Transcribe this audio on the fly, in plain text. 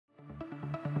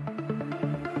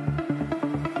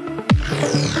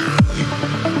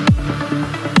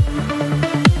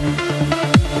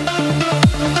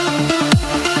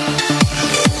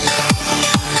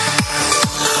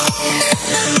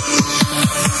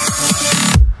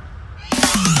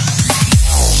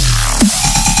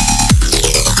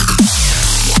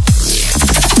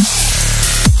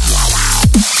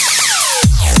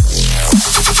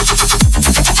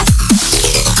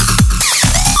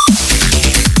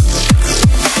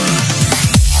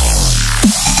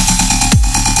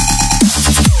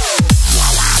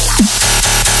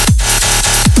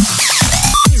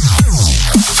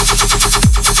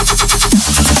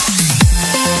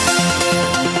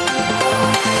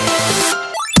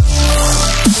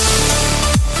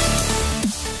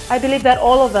I believe that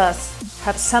all of us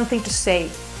have something to say.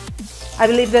 I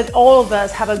believe that all of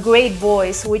us have a great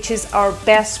voice, which is our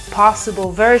best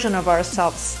possible version of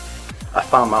ourselves. I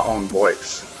found my own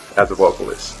voice as a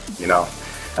vocalist, you know,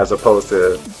 as opposed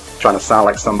to trying to sound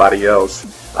like somebody else.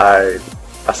 I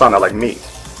sounded like me,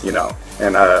 you know,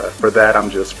 and for that I'm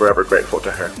just forever grateful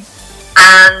to her.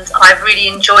 And I've really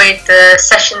enjoyed the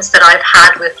sessions that I've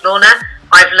had with Lorna.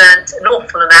 I've learned an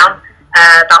awful amount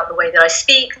about the way that I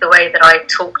speak, the way that I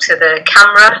talk to the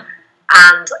camera,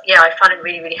 and yeah, I find it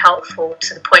really, really helpful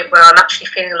to the point where I'm actually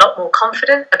feeling a lot more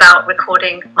confident about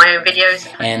recording my own videos.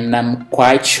 And I'm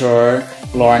quite sure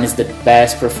Lorna is the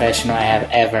best professional I have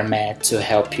ever met to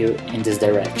help you in this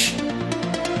direction.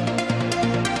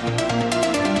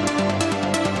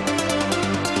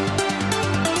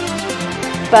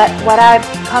 But what I've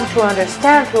come to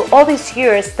understand through all these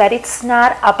years, that it's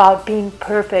not about being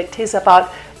perfect, it's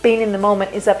about being in the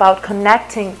moment, it's about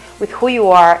connecting with who you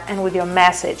are and with your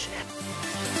message.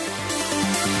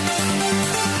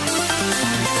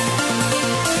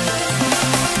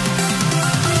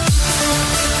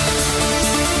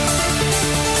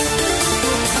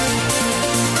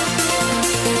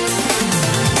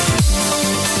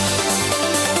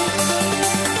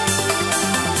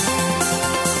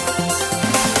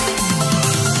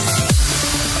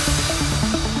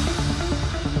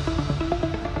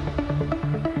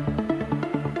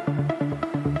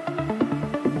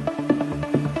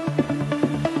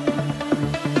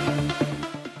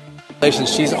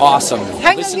 She's awesome.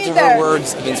 Listen to her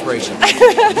words of inspiration.